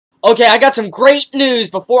Okay, I got some great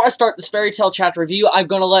news. Before I start this Fairy Tail chapter review, I'm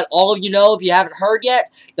going to let all of you know, if you haven't heard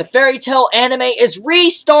yet, the Fairy Tail anime is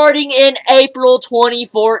restarting in April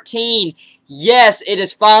 2014. Yes, it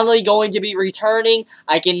is finally going to be returning.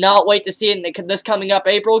 I cannot wait to see it in this coming up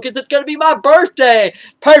April, because it's going to be my birthday.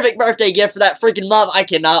 Perfect birthday gift for that freaking month. I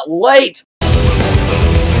cannot wait.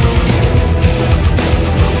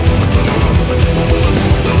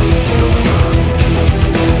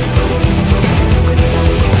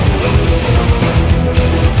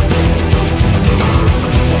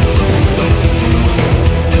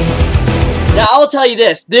 Now, I'll tell you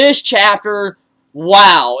this chapter,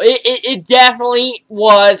 wow, it definitely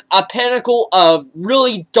was a pinnacle of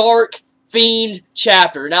really dark themed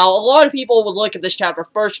chapter. Now, a lot of people would look at this chapter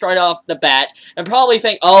first right off the bat and probably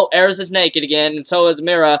think, oh, Erza's naked again, and so is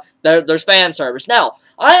Mira, there's fan service. Now,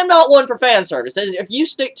 I am not one for fan service. If you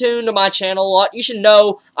stick tuned to my channel a lot, you should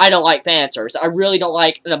know I don't like fan service. I really don't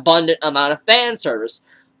like an abundant amount of fan service.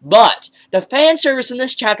 But the fan service in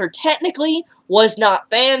this chapter technically was not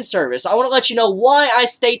fan service. I want to let you know why I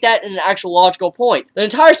state that in an actual logical point. The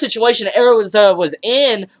entire situation Erza was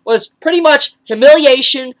in was pretty much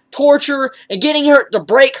humiliation, torture, and getting her to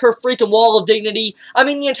break her freaking wall of dignity. I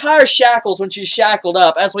mean, the entire shackles when she's shackled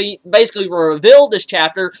up, as we basically were revealed this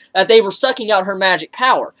chapter, that they were sucking out her magic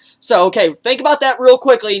power. So, okay, think about that real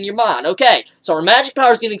quickly in your mind. Okay, so her magic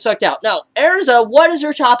power is getting sucked out. Now, Erza, what is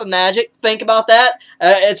her type of magic? Think about that.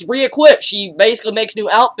 It's re-equipped. She basically makes new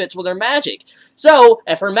outfits with her magic. So,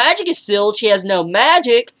 if her magic is sealed, she has no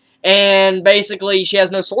magic, and basically she has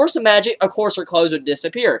no source of magic, of course her clothes would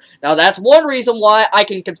disappear. Now, that's one reason why I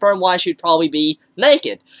can confirm why she'd probably be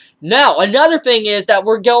naked. Now, another thing is that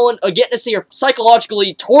we're getting to see her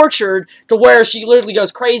psychologically tortured to where she literally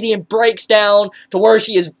goes crazy and breaks down to where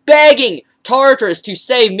she is begging Tartarus to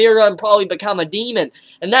save Mira and probably become a demon.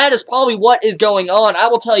 And that is probably what is going on. I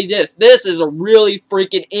will tell you this. This is a really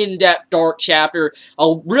freaking in-depth dark chapter.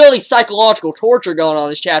 A really psychological torture going on in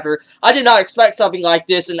this chapter. I did not expect something like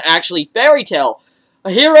this in actually Fairy Tail.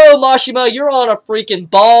 Hero Mashima, you're on a freaking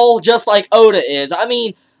ball just like Oda is. I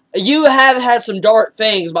mean, you have had some dark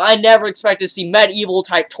things, but I never expected to see medieval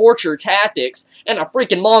type torture tactics in a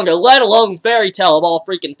freaking manga, let alone Fairy Tail of all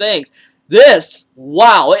freaking things. This,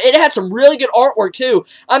 wow, it had some really good artwork too.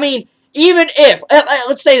 I mean, even if,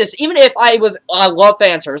 let's say this, even if I love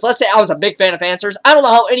fan service, let's say I was a big fan of fan service, I don't know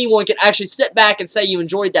how anyone can actually sit back and say you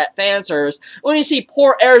enjoyed that fan service when you see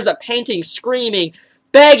poor Erza painting, screaming,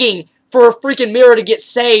 begging for a freaking Mira to get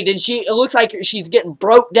saved, and it looks like she's getting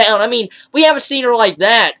broke down. I mean, we haven't seen her like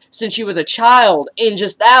that since she was a child, and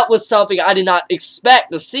just that was something I did not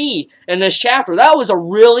expect to see in this chapter. That was a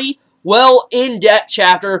really well, in-depth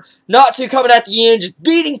chapter, not to coming at the end, just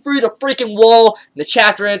beating through the freaking wall, and the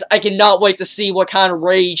chapter ends. I cannot wait to see what kind of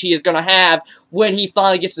rage he is going to have when he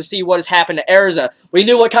finally gets to see what has happened to Erza. We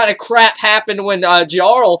knew what kind of crap happened when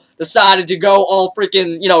Jarl decided to go all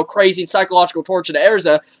freaking, you know, crazy and psychological torture to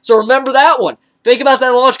Erza, so remember that one. Think about that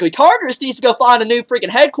logically. Tartarus needs to go find a new freaking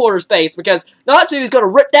headquarters base, because Natsu is going to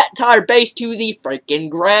rip that entire base to the freaking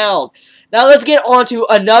ground. Now let's get on to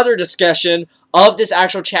another discussion of this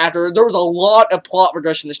actual chapter. There was a lot of plot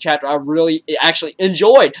progression in this chapter I really actually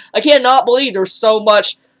enjoyed. I cannot believe there's so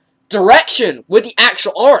much direction with the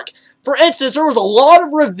actual arc. For instance, there was a lot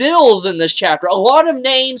of reveals in this chapter. A lot of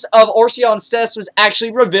names of Orsion's Cess was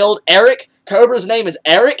actually revealed. Eric, Cobra's name is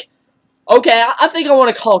Eric. Okay, I think I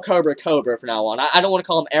want to call Cobra from now on. I don't want to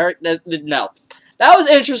call him Eric. No. That was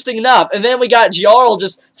interesting enough. And then we got Jarl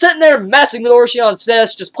just sitting there messing with Orsion's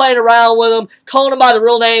Cess, just playing around with him, calling him by the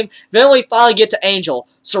real name. Then we finally get to Angel,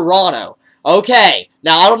 Serrano. Okay,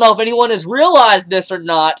 now I don't know if anyone has realized this or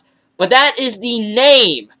not, but that is the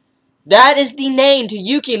name. That is the name to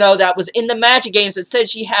Yukino that was in the Magic games that said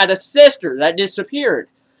she had a sister that disappeared.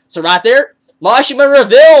 So right there, Mashima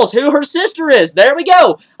reveals who her sister is. There we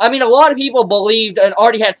go. I mean, a lot of people believed and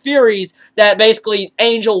already had theories that basically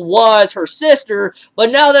Angel was her sister,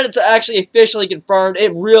 but now that it's actually officially confirmed,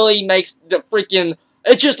 it really makes the freaking...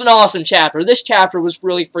 It's just an awesome chapter. This chapter was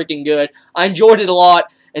really freaking good. I enjoyed it a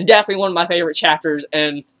lot, and definitely one of my favorite chapters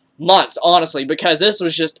in months, honestly, because this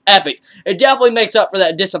was just epic. It definitely makes up for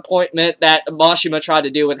that disappointment that Mashima tried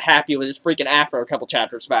to do with Happy with his freaking afro a couple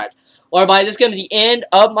chapters back. Well, everybody, this is going to be the end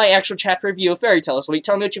of my actual chapter review of Fairy Tail. So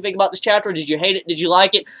tell me what you think about this chapter. Did you hate it? Did you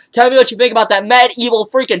like it? Tell me what you think about that medieval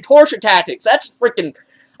freaking torture tactics. That's freaking...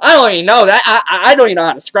 I don't even know that. I don't even know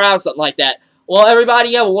how to describe something like that. Well,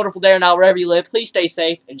 everybody, have a wonderful day or night wherever you live. Please stay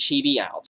safe, and Chibi out.